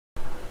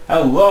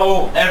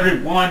Hello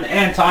everyone,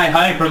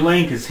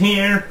 Anti-HyperLink is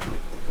here,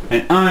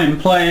 and I'm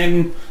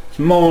playing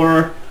some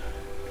more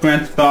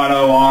Grand Theft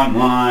Auto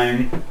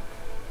Online,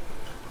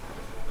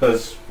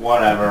 cause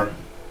whatever.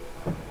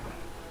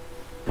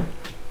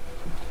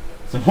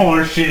 Some more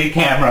shitty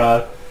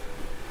camera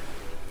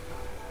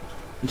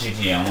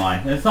GTA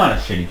Online. It's not a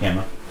shitty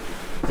camera.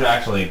 It's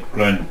actually a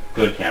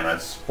good camera.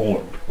 It's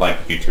for,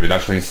 like YouTube. It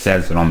actually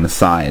says it on the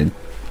side.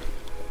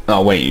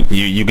 Oh wait,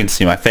 you can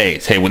see my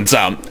face. Hey, what's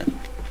up?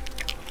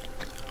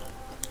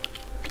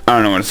 I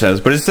don't know what it says,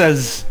 but it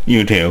says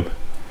YouTube.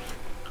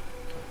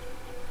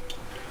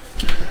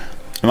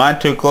 Am I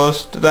too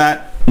close to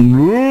that?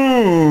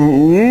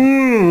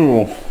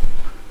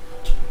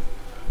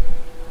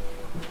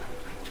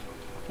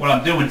 What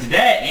I'm doing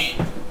today,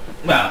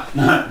 well,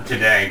 not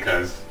today,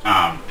 because,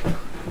 the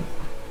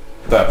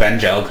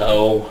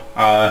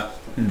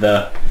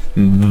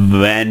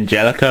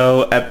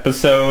Evangelico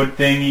episode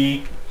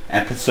thingy,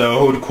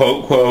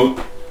 quote,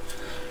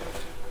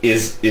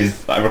 is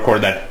I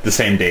record that the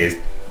same day as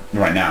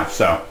right now,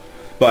 so,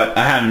 but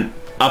I haven't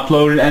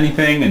uploaded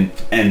anything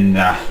and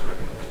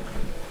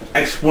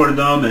exported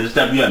them as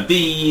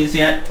WMVs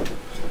yet.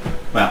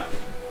 Well,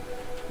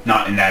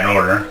 not in that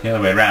order, the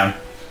other way around.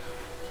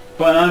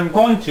 But I'm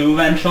going to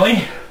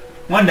eventually,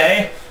 one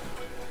day.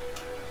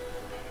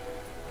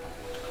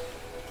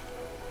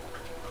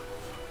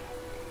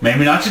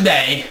 Maybe not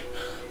today,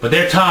 but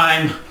their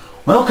time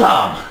will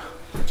come.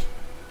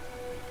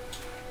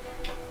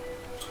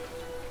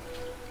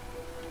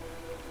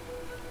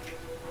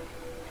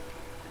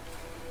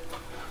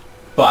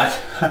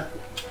 But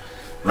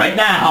right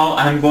now,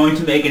 I'm going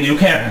to make a new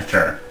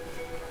character.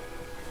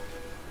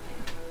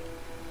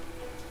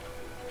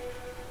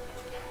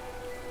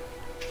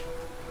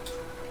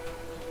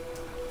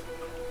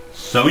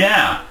 So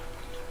yeah.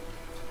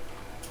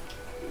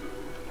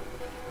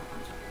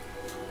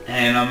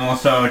 And I'm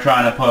also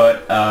trying to put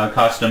a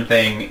custom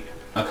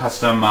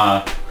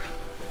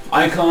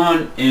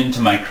icon into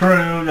my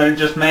crew that I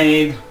just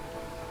made,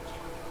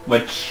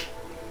 which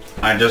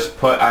not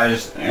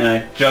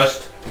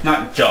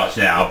just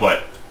now,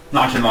 but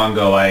not too long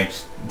ago I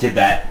did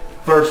that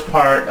first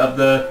part of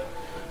the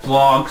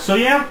vlog. So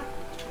yeah,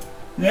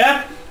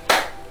 I'm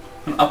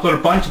gonna upload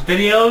a bunch of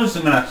videos.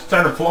 I'm gonna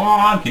start a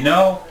vlog, you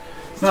know.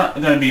 It's not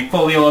gonna be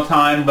fully all the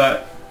time,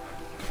 but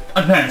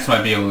my parents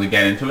might be able to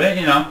get into it,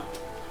 you know.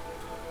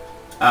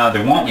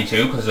 They want me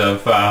to because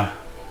of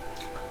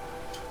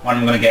what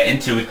I'm gonna get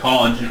into with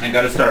college, and I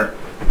gotta start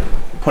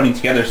putting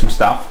together some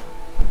stuff.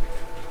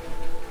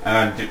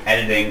 Do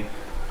editing.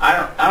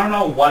 I don't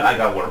know what I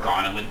gotta work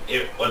on,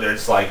 whether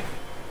it's like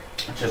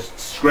just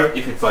script,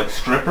 if it's like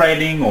script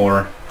writing,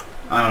 or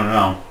I don't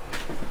know.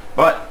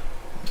 But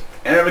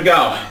there we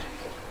go.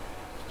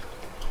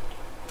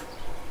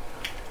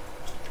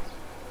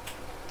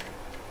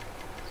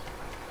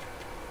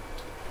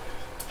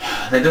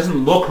 That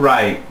doesn't look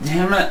right.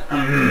 Damn it.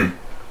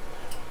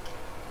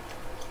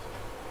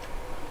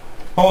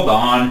 Hold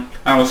on.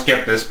 I will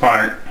skip this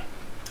part.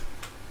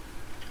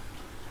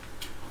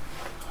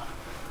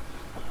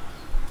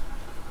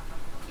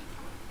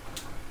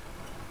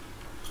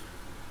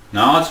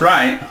 No, that's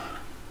right.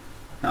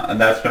 No,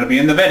 that's going to be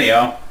in the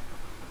video.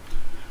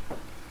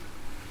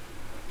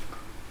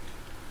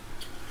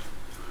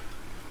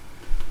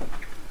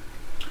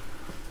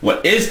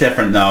 What is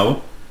different,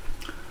 though,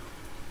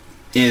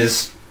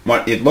 is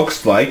what it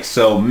looks like.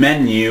 So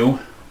menu,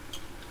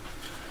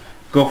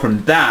 go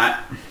from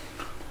that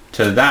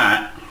to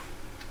that.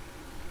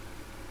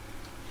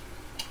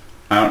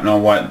 I don't know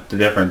what the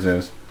difference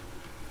is.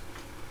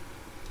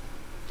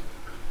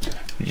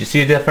 Did you see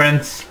a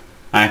difference?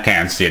 I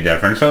can't see a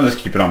difference. I'll just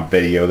keep it on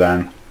video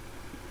then.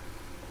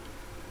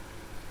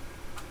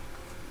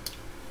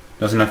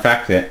 Doesn't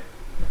affect it.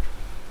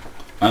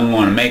 I'm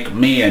going to make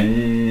me a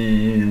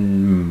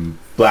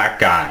black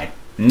guy.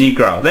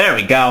 Negro. There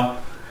we go.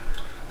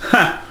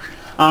 Ha!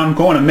 I'm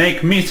going to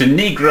make me some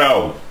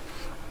Negro.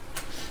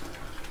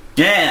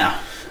 Yeah.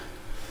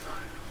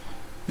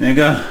 There you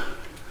go.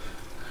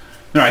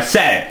 There, I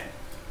said it.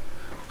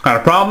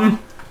 Got a problem?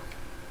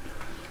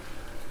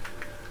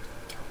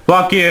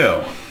 Fuck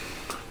you.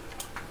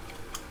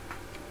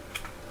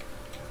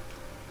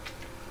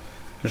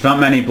 There's not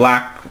many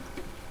black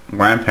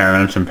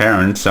grandparents and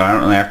parents, so I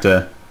don't really have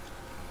to...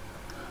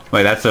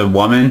 Wait, that's a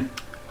woman?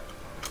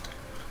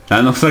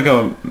 That looks like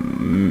a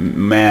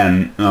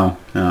man. Oh,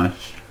 no.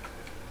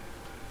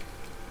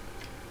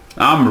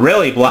 I'm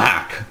really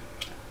black.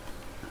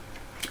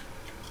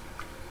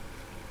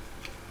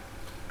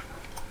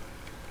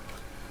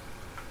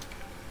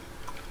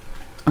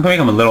 I'm gonna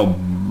make him a little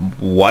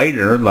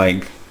whiter,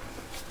 like...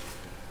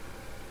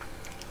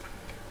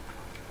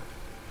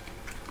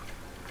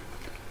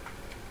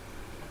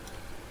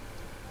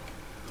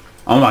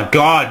 Oh my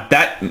god,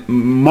 that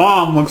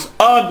mom looks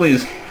ugly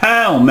as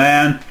hell,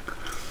 man.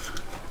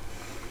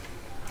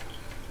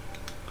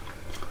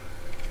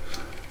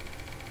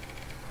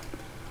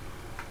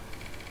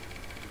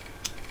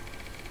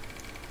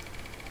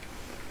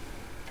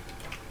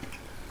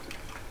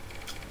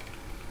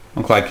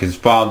 like his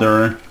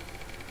father.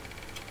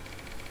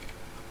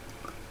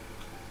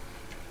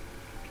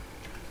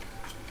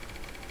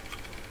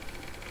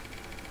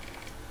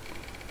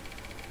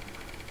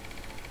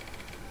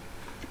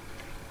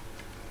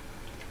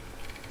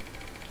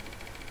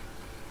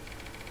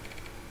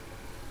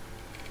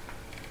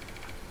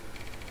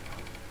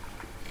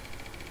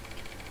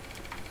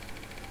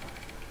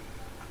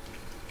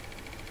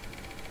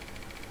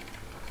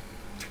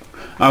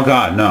 Oh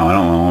god, no, I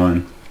don't want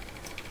one.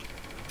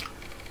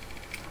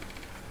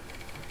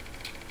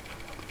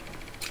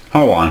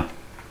 Hold on.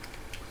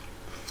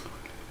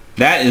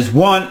 That is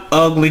one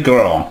ugly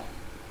girl.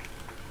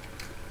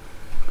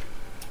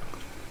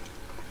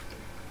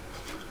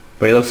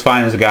 But he looks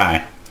fine as a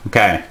guy.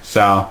 Okay,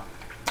 so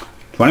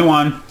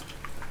 21.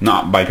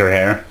 Not biker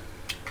hair.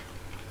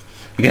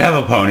 You can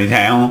have a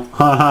ponytail.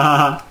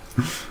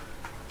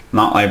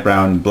 Not light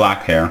brown,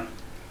 black hair.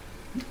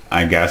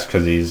 I guess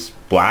because he's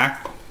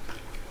black.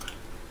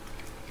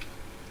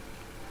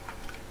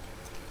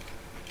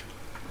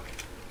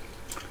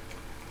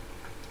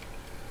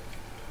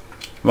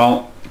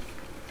 Well,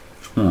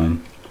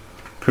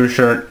 crew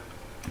shirt.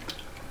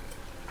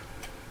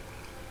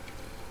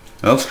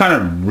 It looks kind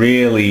of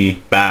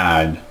really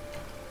bad.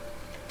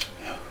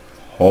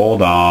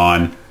 Hold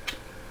on.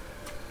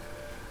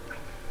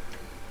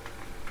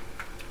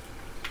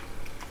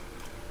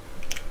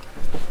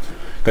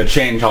 Could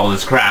change all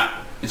this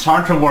crap. It's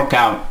hard to work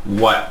out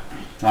what,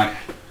 like,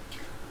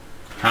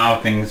 how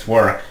things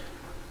work.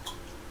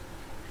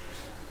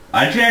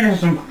 I actually have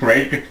some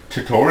great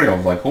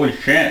tutorials, like, holy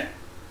shit.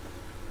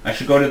 I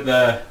should go to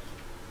the...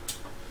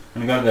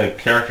 I'm gonna go to the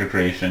character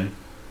creation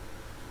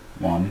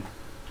one.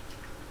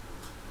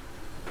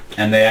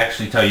 And they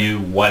actually tell you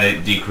what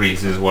it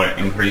decreases, what it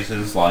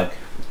increases, like...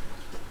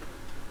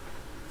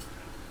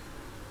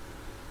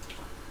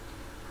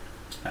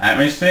 Let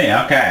me see,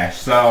 okay,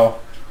 so...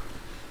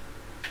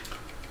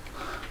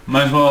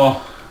 Might as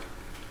well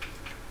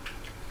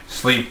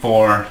sleep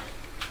for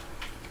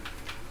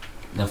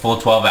the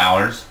full 12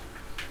 hours.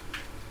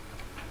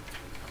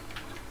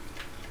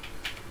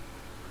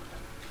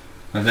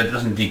 Because it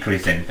doesn't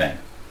decrease anything.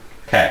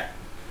 Okay.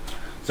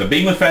 So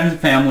being with friends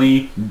and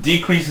family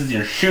decreases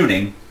your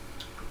shooting,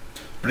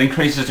 but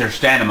increases your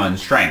stamina and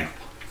strength.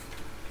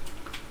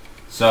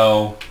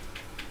 So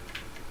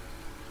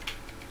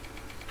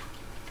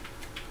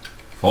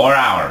 4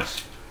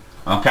 hours.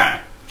 Okay.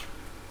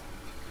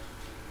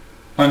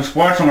 Playing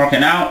sports and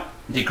working out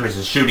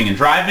decreases shooting and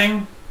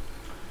driving,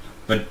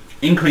 but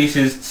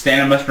increases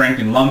stamina, strength,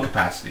 and lung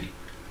capacity.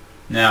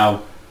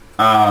 Now,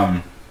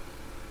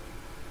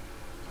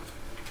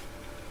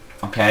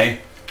 okay,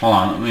 hold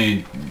on, let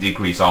me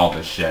decrease all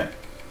this shit.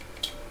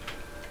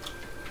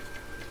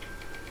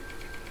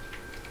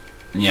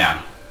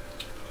 Yeah.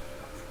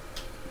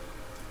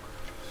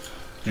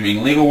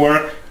 Doing legal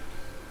work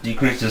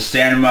decreases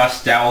stamina,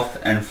 stealth,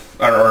 and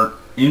or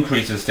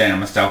increases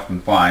stamina, stealth,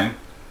 and flying.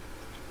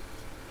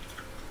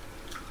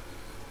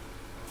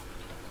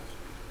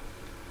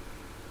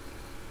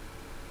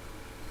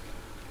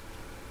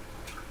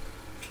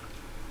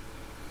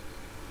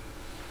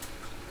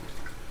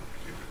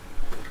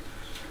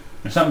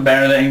 There's something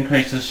better that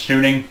increases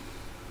shooting.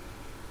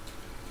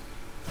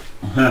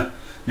 The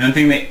only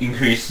thing that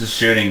increases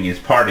shooting is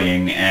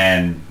partying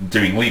and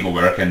doing legal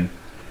work, and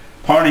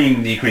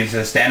partying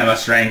decreases stamina,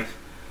 strength,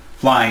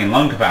 flying, and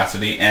lung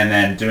capacity, and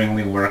then doing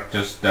legal work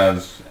just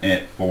does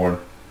it for...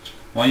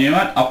 Well, you know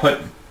what? I'll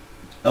put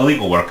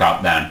illegal work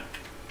up then.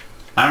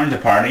 I'm into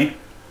party.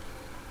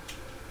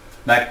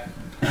 That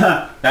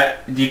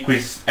that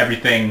decreases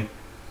everything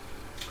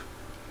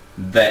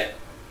that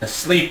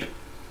sleep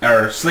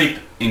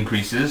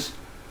increases,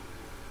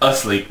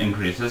 asleep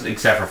increases,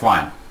 except for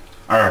flying.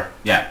 Or,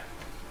 yeah.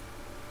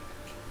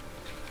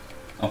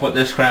 I'll put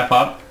this crap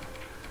up.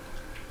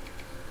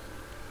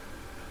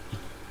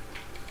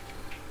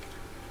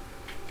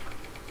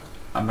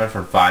 I'm good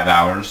for 5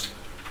 hours.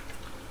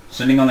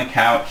 Sitting on the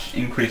couch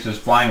increases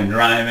flying and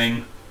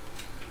driving.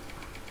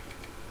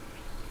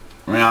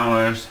 3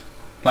 hours.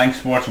 Playing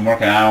sports and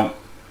working out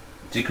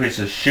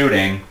decreases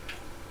shooting.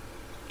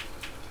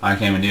 I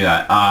can't even do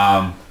that.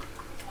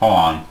 Hold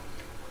on.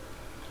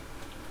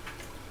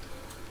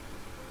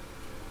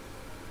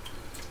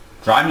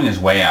 Driving is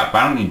way up.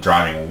 I don't need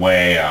driving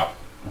way up.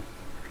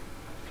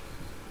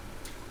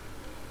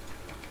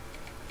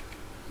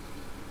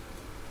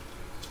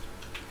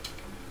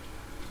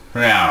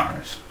 Three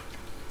hours.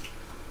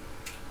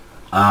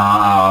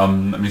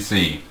 Let me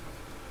see.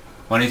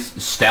 What is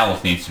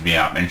stealth needs to be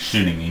up and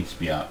shooting needs to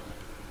be up.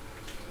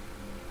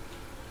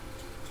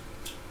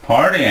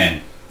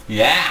 Partying.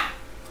 Yeah.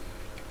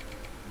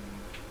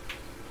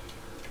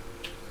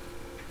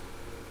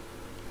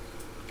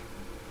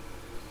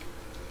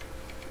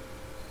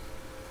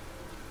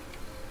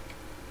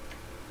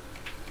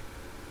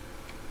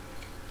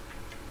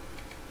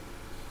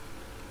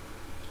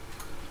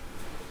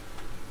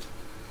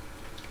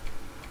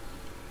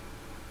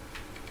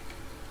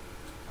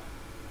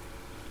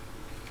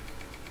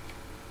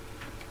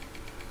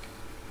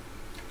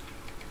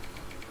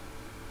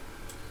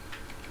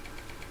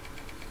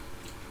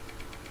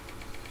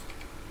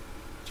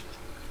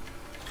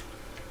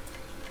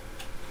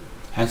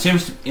 And it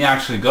seems to be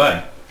actually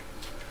good.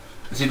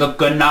 Does he look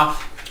good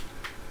enough?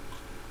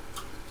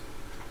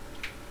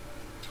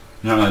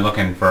 I'm not really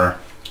looking for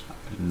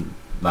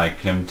like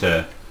him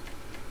to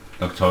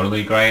look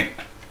totally great.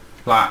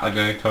 Like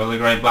a totally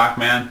great black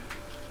man.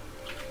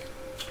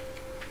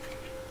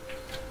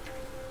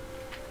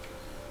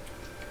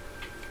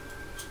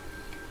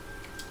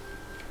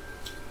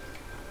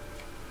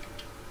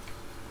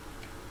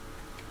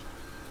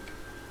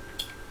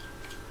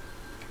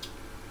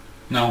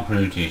 No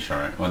blue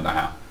t-shirt. What the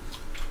hell?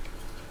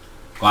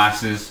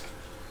 Glasses?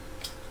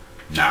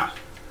 No.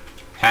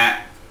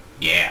 Hat?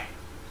 Yeah.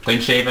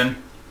 Clean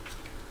shaven?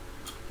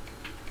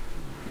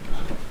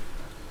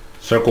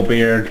 Circle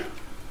beard.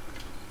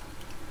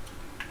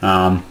 Take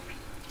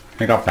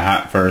off the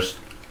hat first.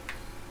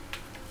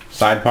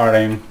 Side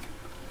parting.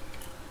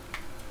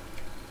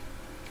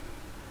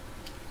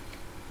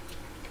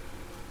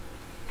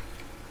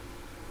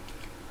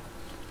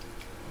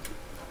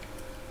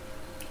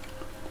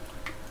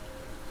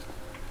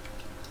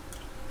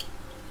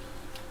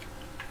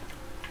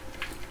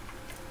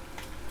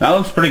 That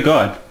looks pretty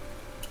good.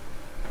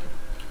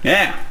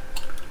 Yeah.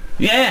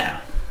 Yeah.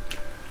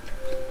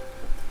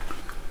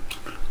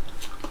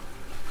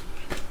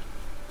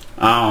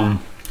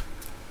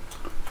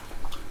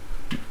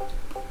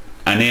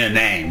 I need a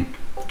name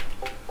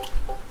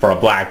for a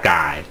black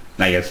guy.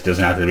 I guess it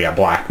doesn't have to be a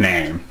black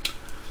name.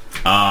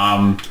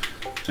 There's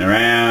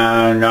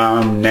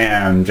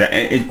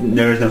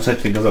no such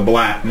thing as a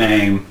black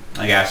name,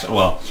 I guess.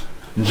 Well,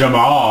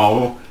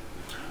 Jamal.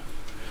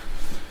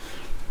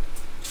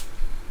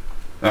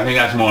 I think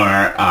that's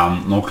more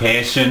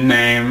location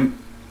name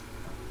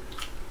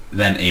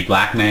than a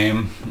black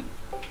name.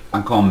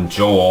 I call him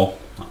Joel.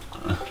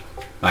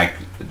 Like,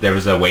 there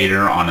was a waiter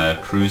on a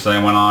cruise that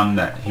I went on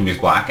that he was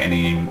black and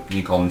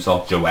he called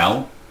himself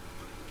Joel.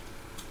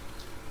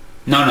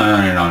 No,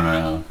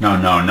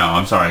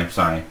 I'm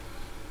sorry.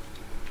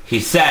 He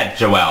said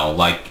Joel,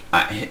 like,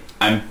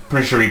 I'm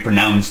pretty sure he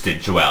pronounced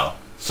it Joel.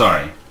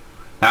 Sorry.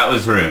 That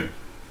was rude.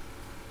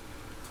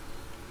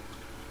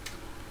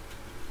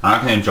 I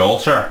can name Joel?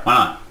 Sure, why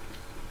not?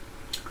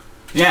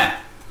 Yeah.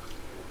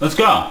 Let's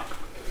go.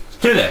 Let's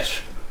do this.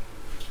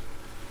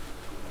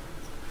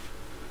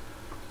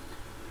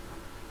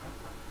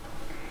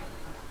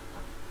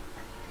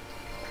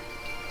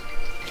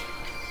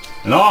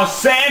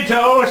 Los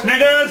Santos,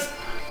 niggas!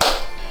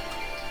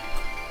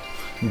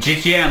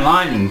 GTA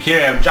Online, and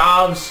here have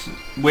jobs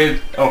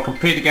with or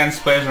compete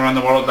against players around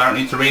the world. I don't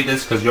need to read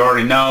this because you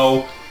already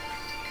know.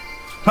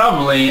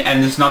 Probably,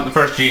 and this is not the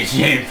first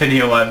GTA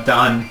video I've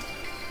done.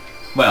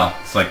 Well,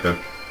 it's like the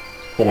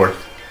 4th,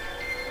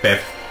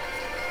 5th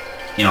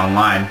in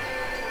online.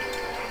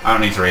 I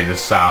don't need to read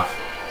this stuff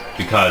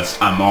because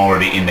I'm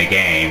already in the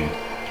game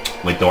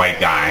with the white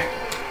guy.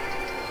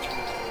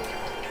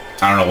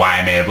 I don't know why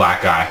I made a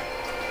black guy.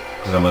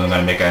 Because I wasn't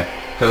going to make a...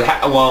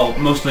 well,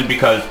 mostly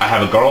because I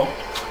have a girl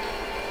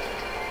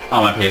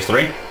on my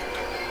PS3.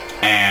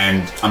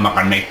 And I'm not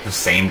going to make the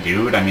same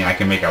dude. I mean, I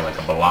can make like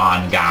a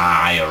blonde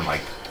guy or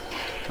like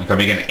I can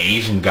make an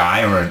Asian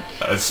guy or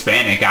a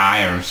Hispanic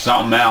guy or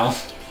something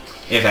else.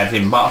 If that's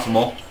even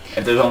possible.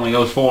 If there's only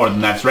those 4, then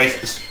that's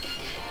racist.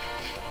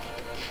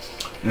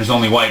 There's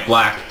only white,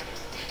 black,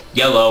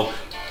 yellow,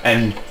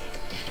 and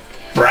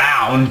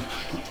brown.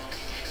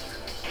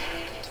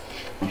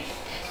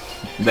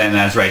 Then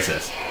that's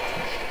racist.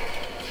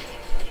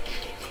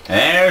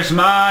 There's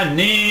my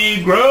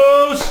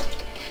Negroes.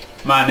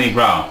 My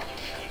Negro.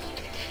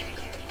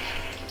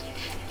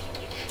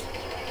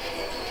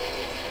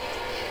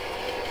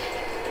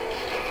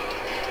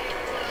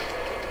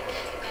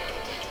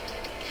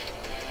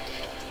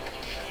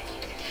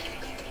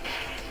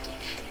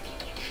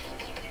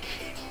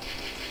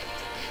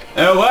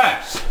 It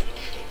works.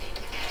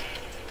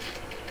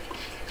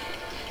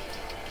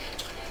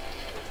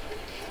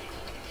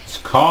 It's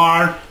a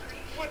car.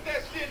 What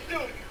that shit do,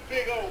 you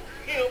big old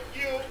pimp,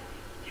 you?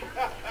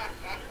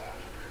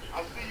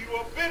 I see you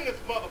up in this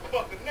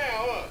motherfucker now,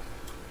 huh?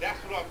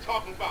 That's what I'm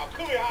talking about.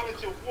 Come here, holler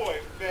at your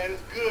boy, man.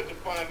 It's good to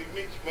finally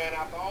meet you, man.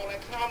 After all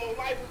that time on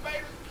Life of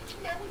Baby,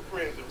 man, we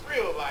friends in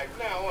real life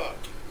now, huh?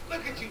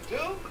 Look at you,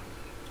 dude.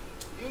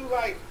 You,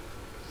 like,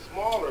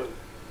 smaller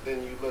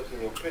than you look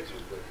in your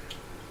pictures, but...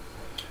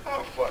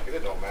 oh, fuck it.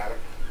 It don't matter.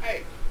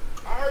 Hey,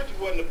 I heard you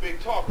wasn't a big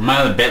talker. Am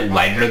I a bit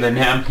lighter than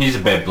him? He's a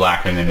bit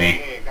blacker than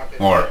me.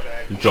 Or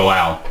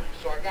Joel.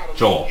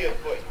 Joel.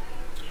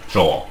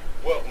 Joel.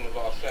 Welcome to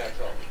Los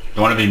Santos.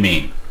 Don't want to be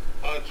mean.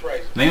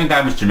 Untraceable. I think the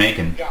guy was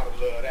Jamaican.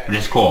 Which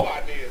is cool.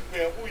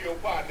 Who your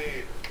partner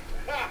is?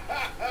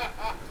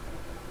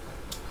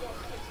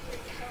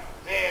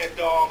 Man,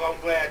 dog, I'm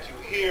glad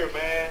you're here,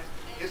 man.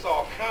 It's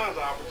all kinds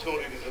of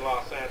opportunities in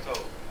Los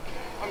Santos.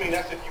 I mean,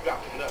 that's if you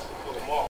got the nuts to pull them off.